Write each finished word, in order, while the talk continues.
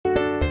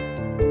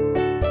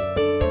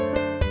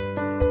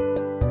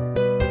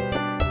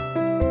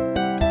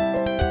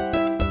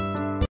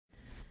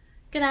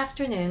Good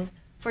afternoon.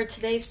 For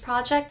today's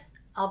project,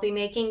 I'll be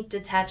making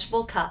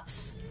detachable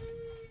cuffs.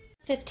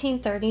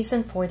 1530s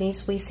and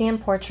 40s, we see in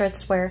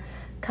portraits where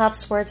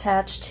cuffs were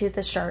attached to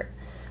the shirt.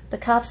 The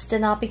cuffs did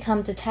not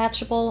become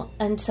detachable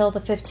until the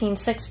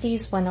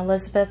 1560s when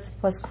Elizabeth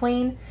was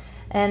queen,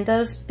 and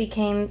those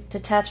became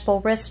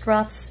detachable wrist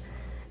ruffs.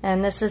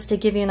 And this is to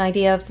give you an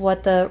idea of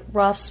what the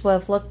ruffs would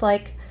have looked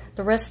like.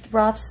 The wrist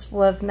ruffs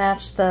would have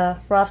matched the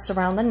ruffs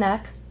around the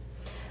neck.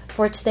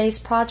 For today's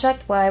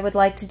project, what I would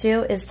like to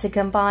do is to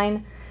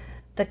combine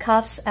the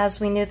cuffs as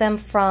we knew them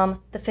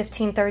from the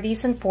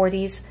 1530s and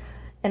 40s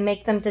and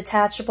make them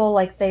detachable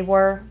like they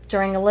were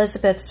during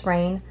Elizabeth's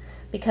reign.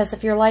 Because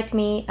if you're like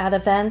me at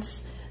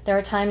events, there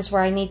are times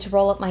where I need to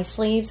roll up my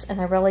sleeves and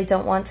I really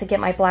don't want to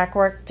get my black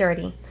work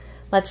dirty.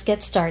 Let's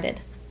get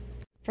started.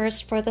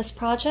 First, for this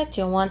project,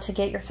 you'll want to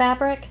get your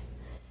fabric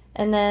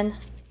and then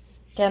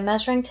get a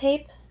measuring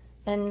tape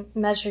and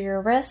measure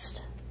your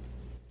wrist.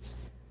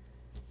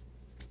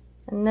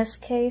 In this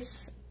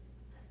case,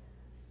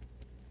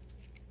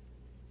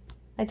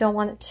 I don't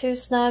want it too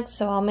snug,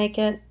 so I'll make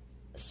it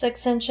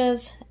 6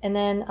 inches, and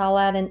then I'll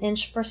add an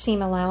inch for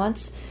seam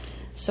allowance.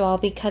 So I'll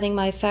be cutting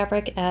my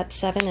fabric at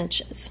 7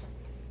 inches.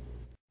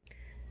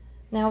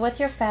 Now with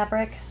your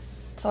fabric,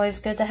 it's always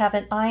good to have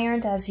it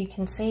ironed. As you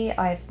can see,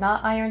 I've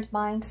not ironed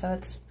mine, so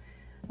it's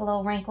a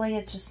little wrinkly.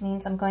 It just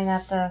means I'm going to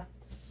have to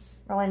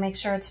really make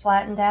sure it's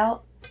flattened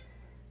out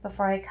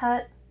before I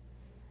cut.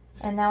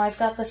 And now I've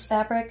got this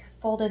fabric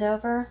folded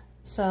over,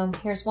 so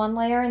here's one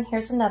layer and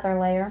here's another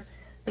layer,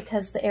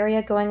 because the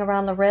area going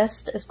around the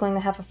wrist is going to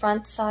have a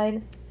front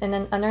side and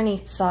an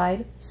underneath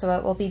side, so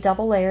it will be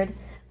double layered.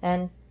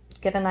 And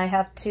given I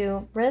have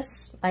 2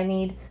 wrists, I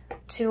need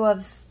 2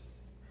 of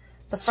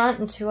the front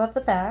and 2 of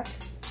the back.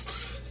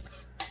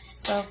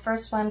 So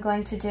first what I'm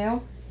going to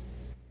do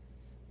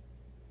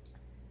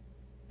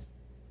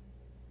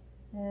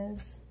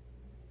is,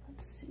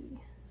 let's see,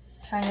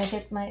 trying to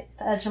get the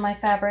edge of my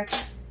fabric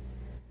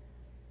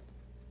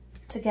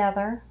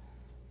together.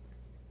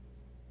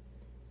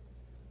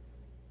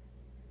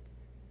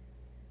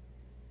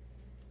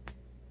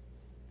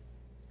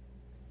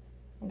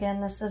 Again,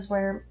 this is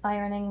where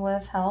ironing would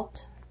have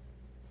helped.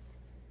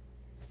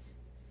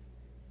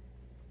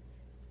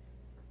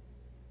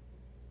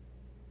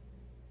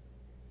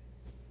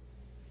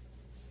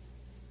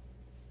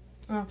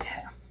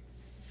 Okay.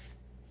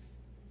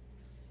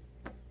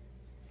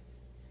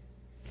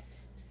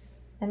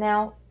 And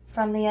now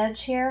from the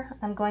edge here,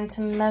 I'm going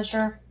to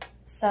measure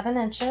 7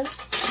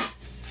 inches.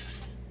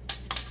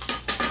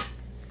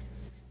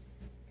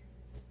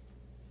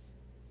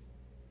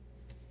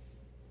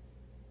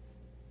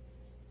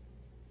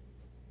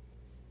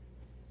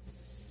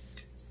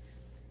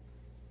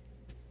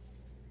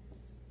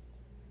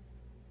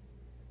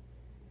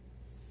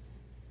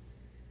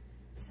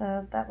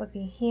 So that would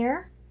be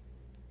here.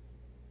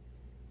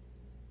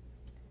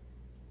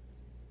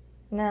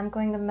 Now I'm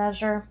going to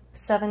measure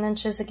 7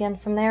 inches again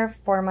from there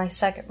for my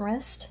second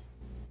wrist.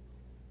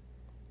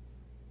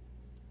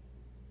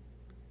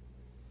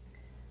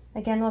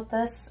 Again with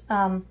this,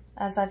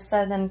 as I've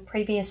said in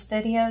previous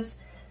videos,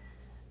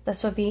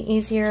 this would be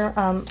easier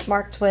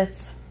marked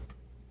with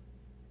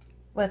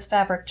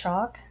fabric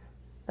chalk,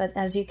 but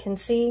as you can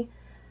see,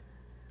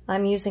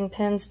 I'm using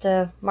pins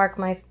to mark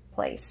my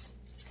place.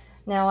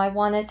 Now I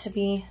want it to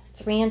be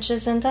 3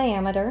 inches in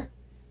diameter,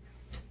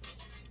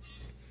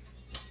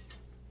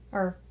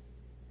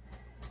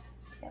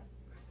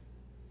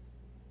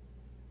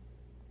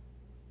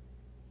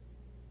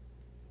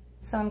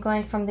 So I'm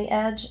going from the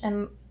edge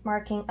and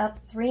marking up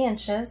 3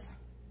 inches.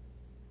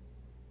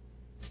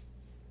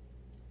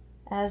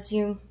 As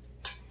you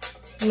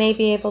may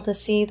be able to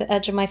see, the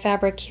edge of my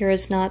fabric here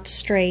is not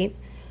straight,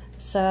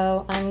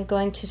 so I'm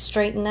going to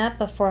straighten that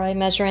before I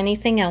measure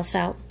anything else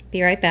out.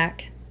 Be right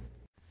back.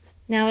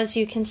 Now as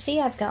you can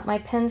see, I've got my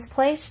pins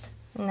placed,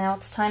 and now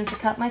it's time to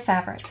cut my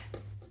fabric.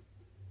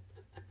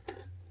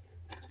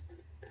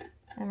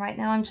 And right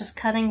now I'm just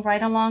cutting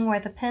right along where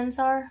the pins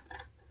are.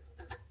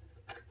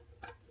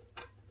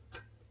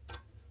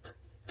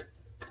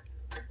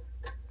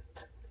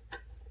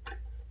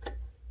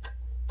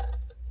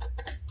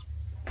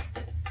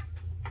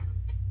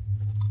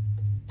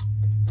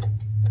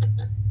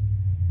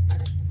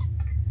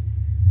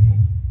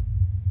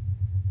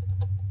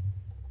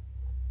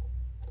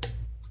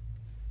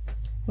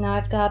 Now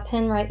I've got a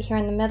pin right here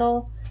in the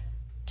middle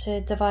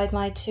to divide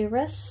my 2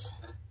 wrists.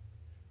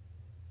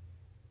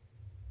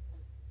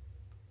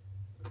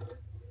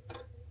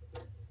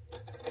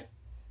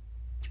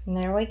 And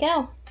there we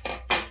go.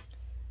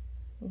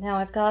 Now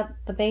I've got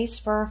the base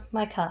for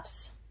my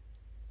cuffs.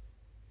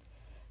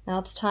 Now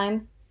it's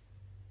time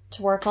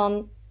to work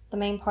on the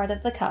main part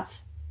of the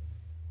cuff.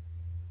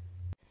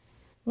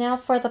 Now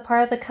for the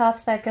part of the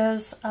cuff that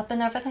goes up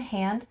and over the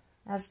hand,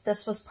 as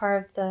this was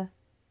part of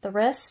the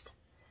wrist,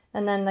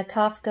 and then the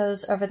cuff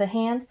goes over the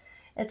hand.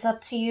 It's up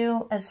to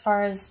you as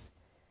far as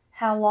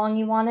how long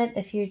you want it.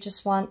 If you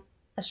just want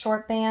a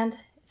short band,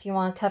 if you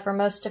want to cover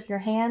most of your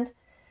hand,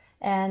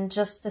 And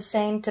just the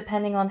same,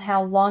 depending on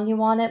how long you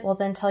want it, will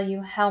then tell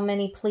you how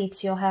many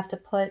pleats you'll have to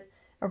put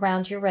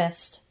around your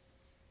wrist.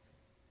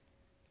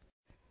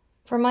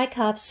 For my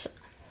cuffs,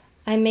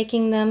 I'm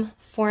making them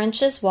 4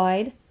 inches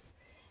wide.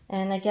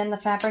 And again, the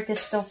fabric is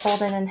still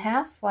folded in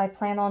half. What I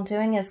plan on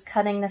doing is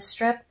cutting the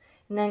strip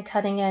and then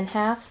cutting it in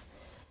half.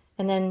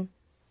 And then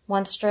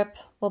one strip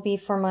will be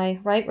for my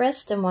right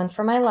wrist and one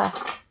for my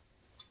left.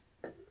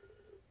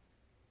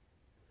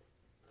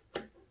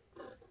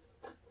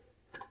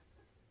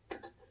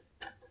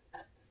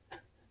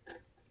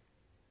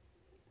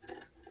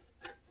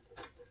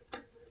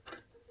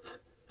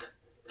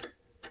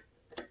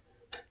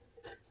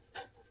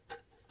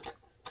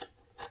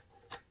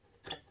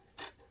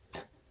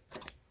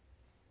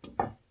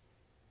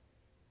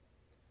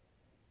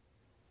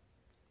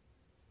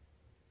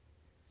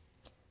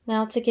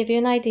 Now to give you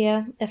an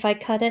idea, if I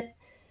cut it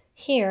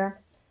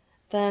here,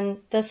 then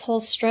this whole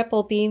strip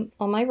will be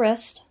on my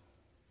wrist,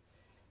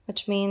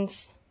 which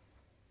means,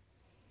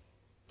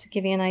 to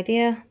give you an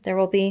idea, there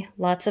will be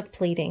lots of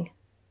pleating.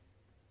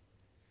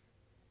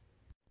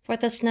 For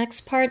this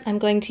next part, I'm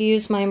going to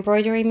use my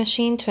embroidery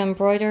machine to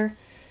embroider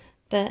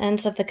the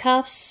ends of the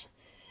cuffs.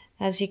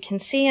 As you can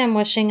see, I'm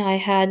wishing I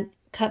had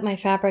cut my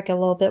fabric a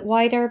little bit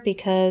wider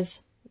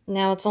because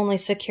now it's only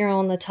secure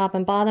on the top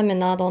and bottom and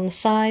not on the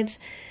sides.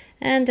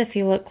 And if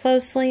you look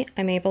closely,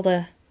 I'm able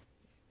to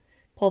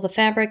pull the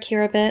fabric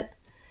here a bit,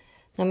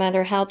 no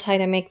matter how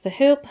tight I make the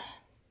hoop,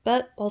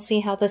 but we'll see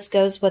how this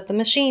goes with the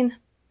machine.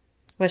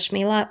 Wish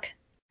me luck.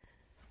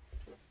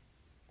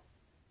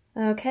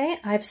 Okay,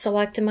 I've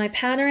selected my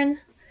pattern,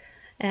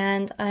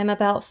 and I'm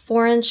about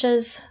 4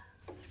 inches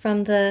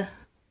from the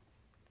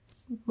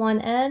one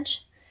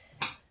edge.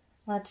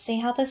 Let's see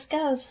how this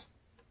goes.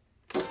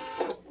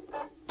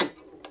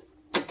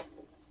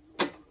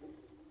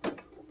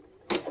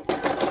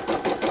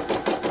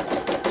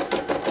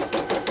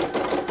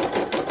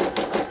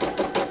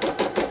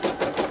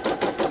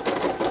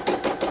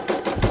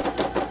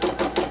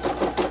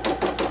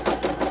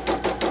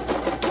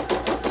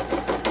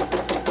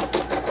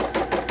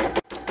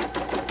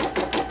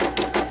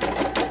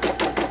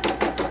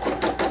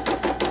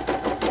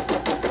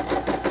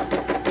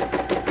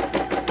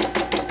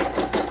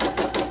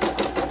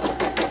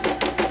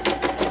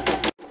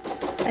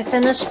 I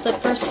finished the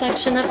first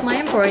section of my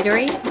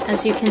embroidery,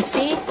 as you can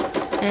see,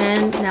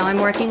 and now I'm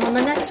working on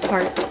the next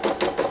part.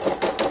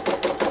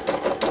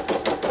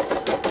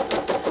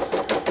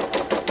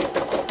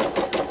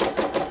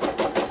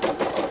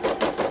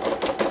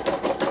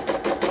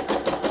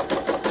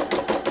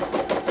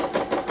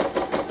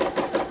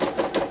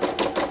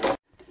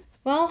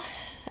 Well,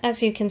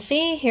 as you can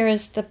see, here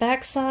is the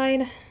back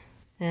side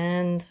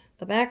and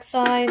the back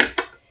side,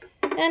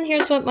 and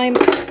here's what my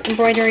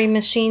embroidery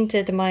machine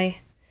did to my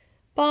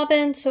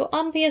bobbin. So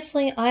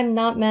obviously I'm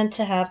not meant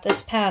to have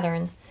this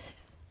pattern.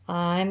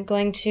 I'm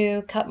going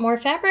to cut more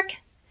fabric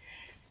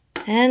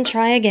and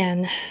try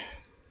again.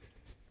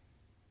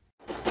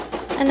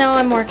 And now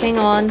I'm working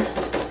on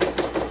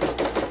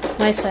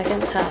my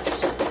second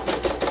test.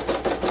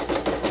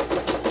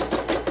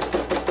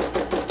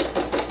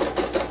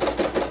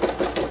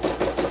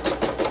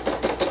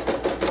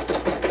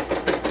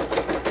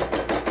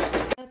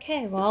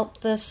 Okay, well,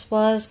 this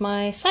was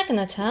my second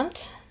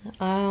attempt.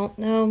 I don't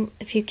know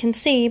if you can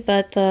see,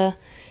 but the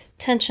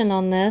tension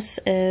on this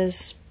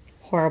is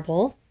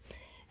horrible.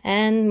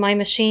 And my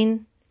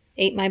machine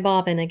ate my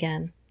bobbin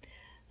again.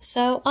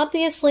 So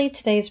obviously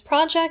today's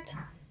project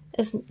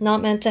is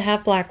not meant to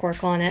have black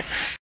work on it.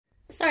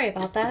 Sorry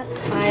about that.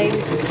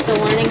 I'm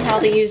still learning how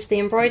to use the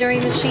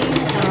embroidery machine.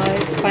 I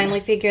finally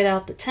figured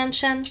out the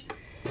tension.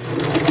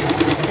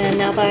 And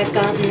now that I've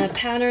gotten the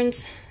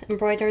patterns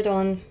embroidered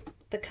on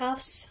the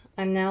cuffs,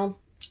 I'm now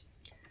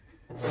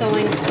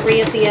sewing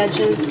 3 at the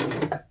edges.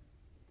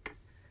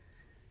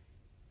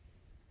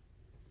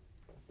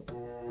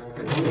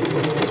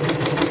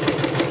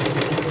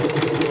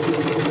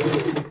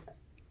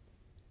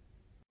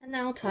 And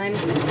now time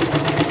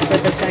for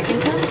the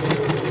second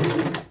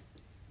cuff.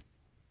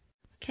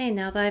 Okay,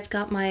 now that I've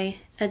got my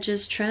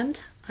edges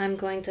trimmed, I'm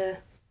going to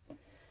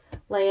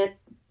lay it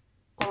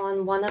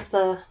on one of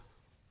the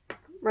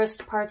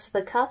wrist parts of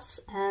the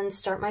cuffs and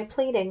start my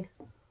pleating.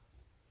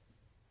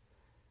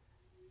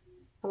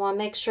 I want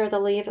to make sure to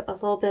leave a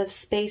little bit of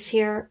space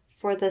here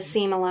for the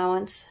seam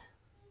allowance.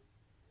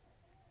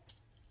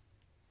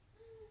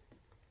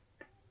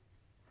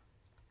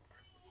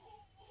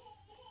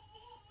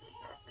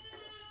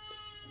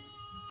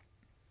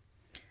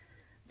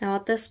 Now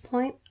at this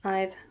point,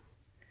 I've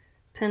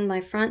pinned my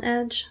front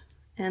edge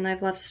and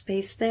I've left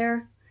space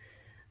there.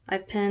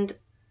 I've pinned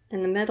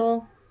in the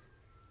middle,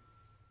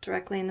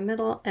 directly in the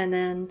middle, and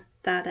then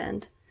that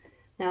end.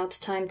 Now it's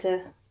time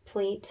to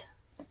pleat.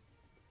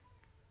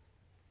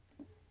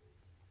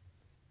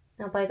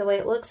 Now, by the way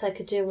it looks, I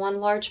could do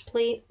 1 large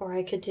pleat or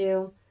I could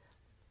do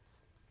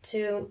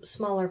 2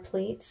 smaller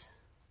pleats.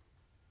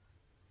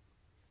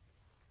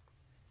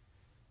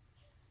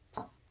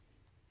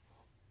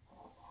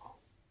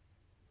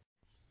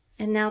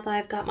 And now that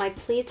I've got my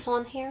pleats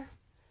on here,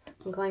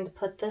 I'm going to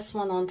put this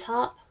one on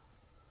top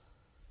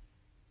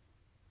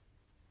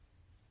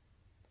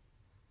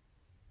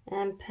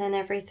and pin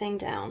everything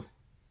down.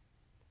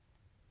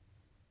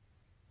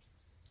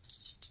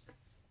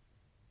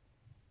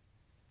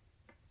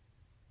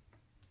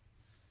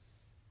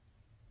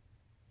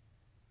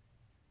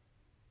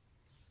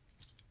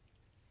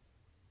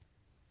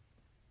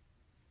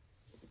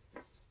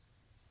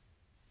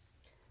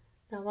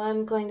 Now what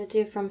I'm going to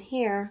do from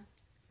here,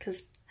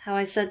 because how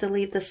I said to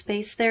leave the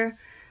space there,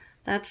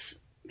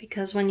 that's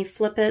because when you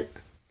flip it,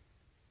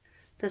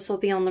 this will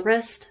be on the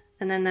wrist,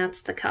 and then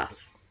that's the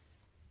cuff.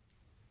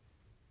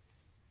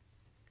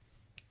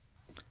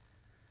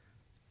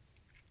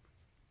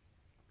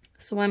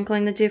 So what I'm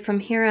going to do from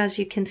here, as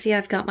you can see,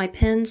 I've got my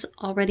pins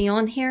already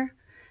on here,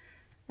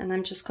 and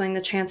I'm just going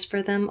to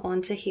transfer them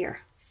onto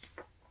here.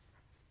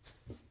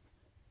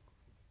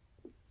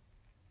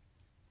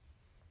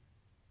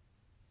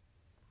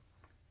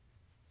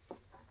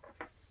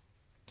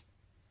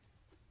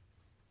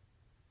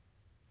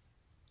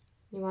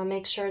 You want to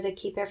make sure to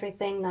keep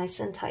everything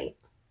nice and tight.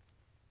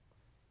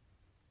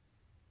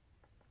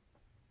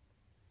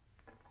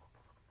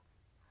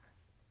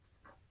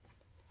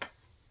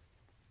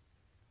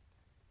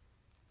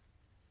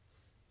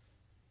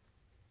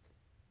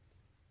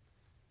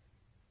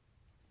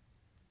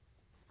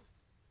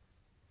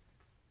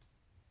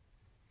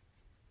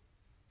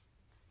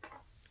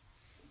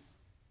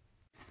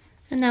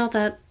 And now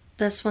that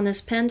this one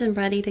is pinned and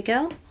ready to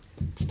go,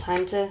 it's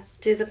time to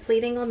do the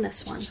pleating on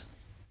this one.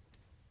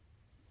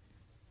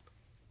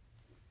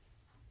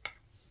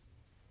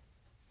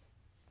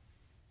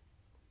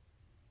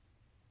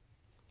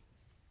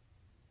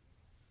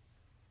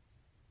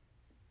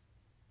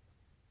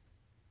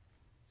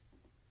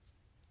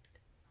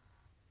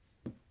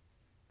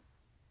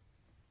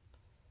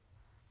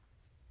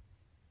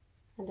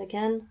 And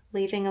again,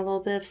 leaving a little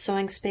bit of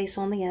sewing space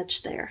on the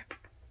edge there.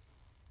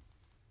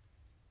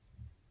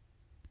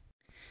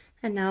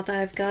 And now that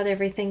I've got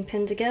everything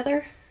pinned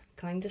together,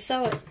 I'm going to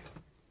sew it.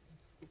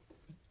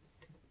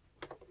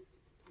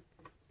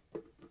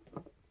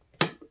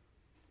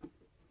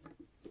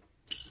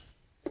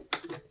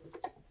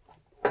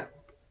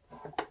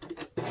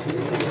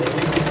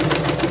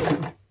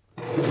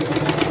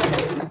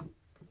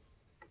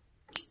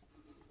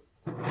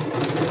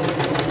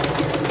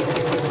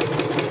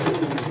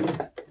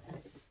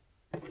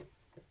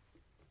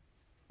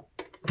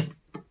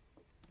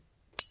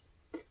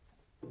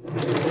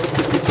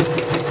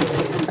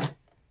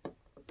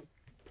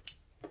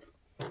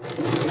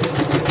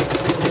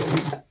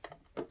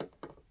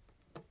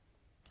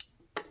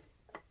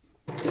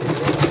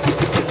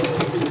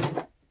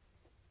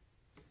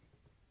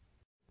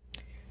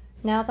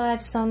 Now that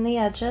I've sewn the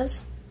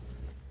edges,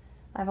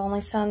 I've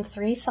only sewn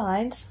 3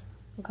 sides.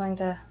 I'm going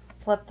to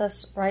flip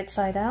this right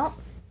side out.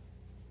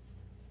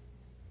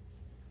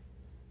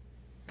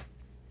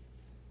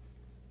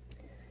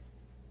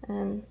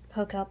 And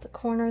poke out the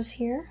corners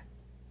here.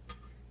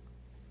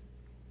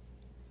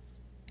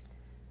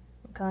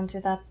 I'm going to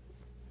do that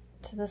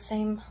to the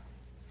same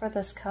for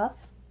this cup.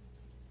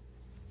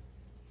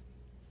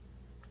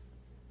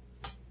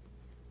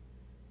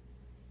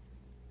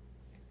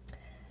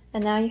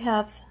 And now you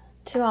have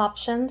 2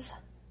 options.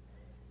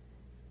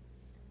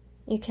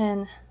 You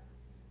can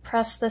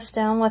press this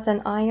down with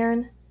an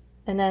iron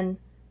and then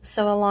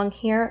sew along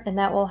here, and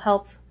that will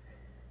help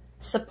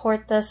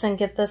support this and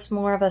give this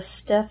more of a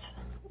stiff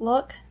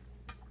look.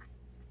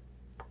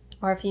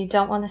 Or if you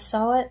don't want to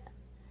sew it,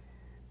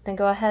 then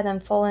go ahead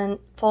and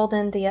fold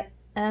in the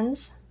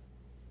ends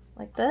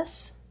like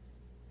this.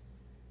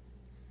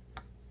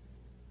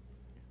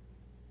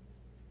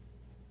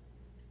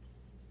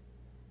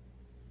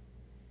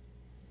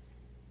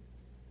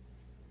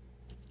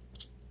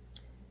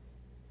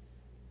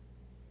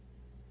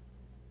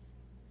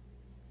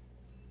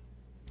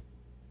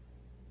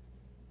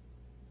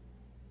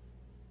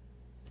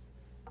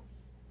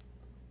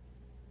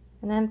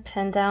 And then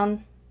pin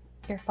down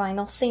your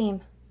final seam.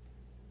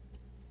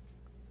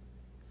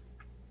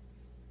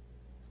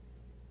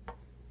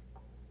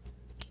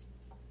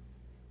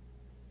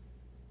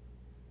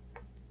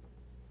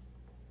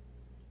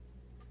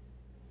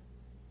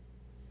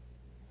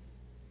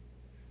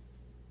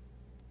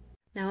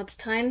 Now it's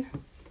time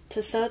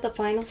to sew the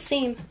final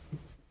seam.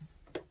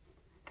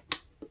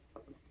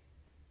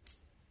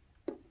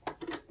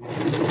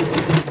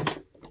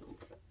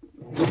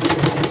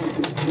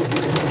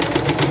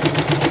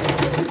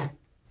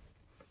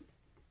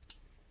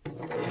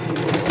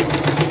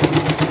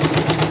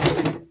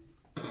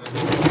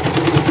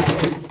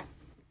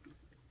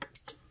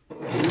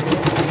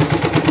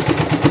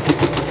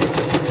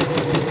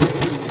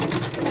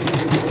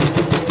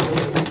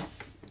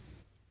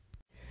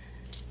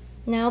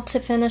 Now to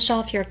finish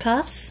off your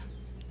cuffs,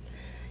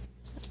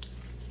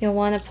 you'll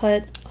want to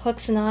put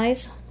hooks and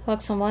eyes,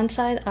 hooks on one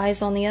side,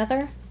 eyes on the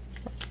other,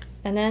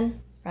 and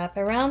then wrap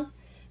it around.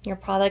 Your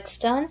product's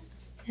done,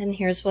 and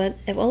here's what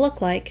it will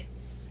look like.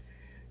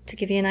 To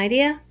give you an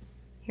idea,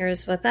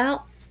 here's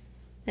without,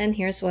 and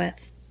here's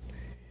with.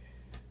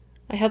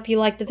 I hope you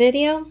liked the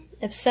video,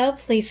 If so,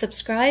 please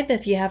subscribe.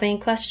 If you have any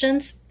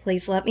questions,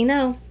 please let me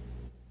know.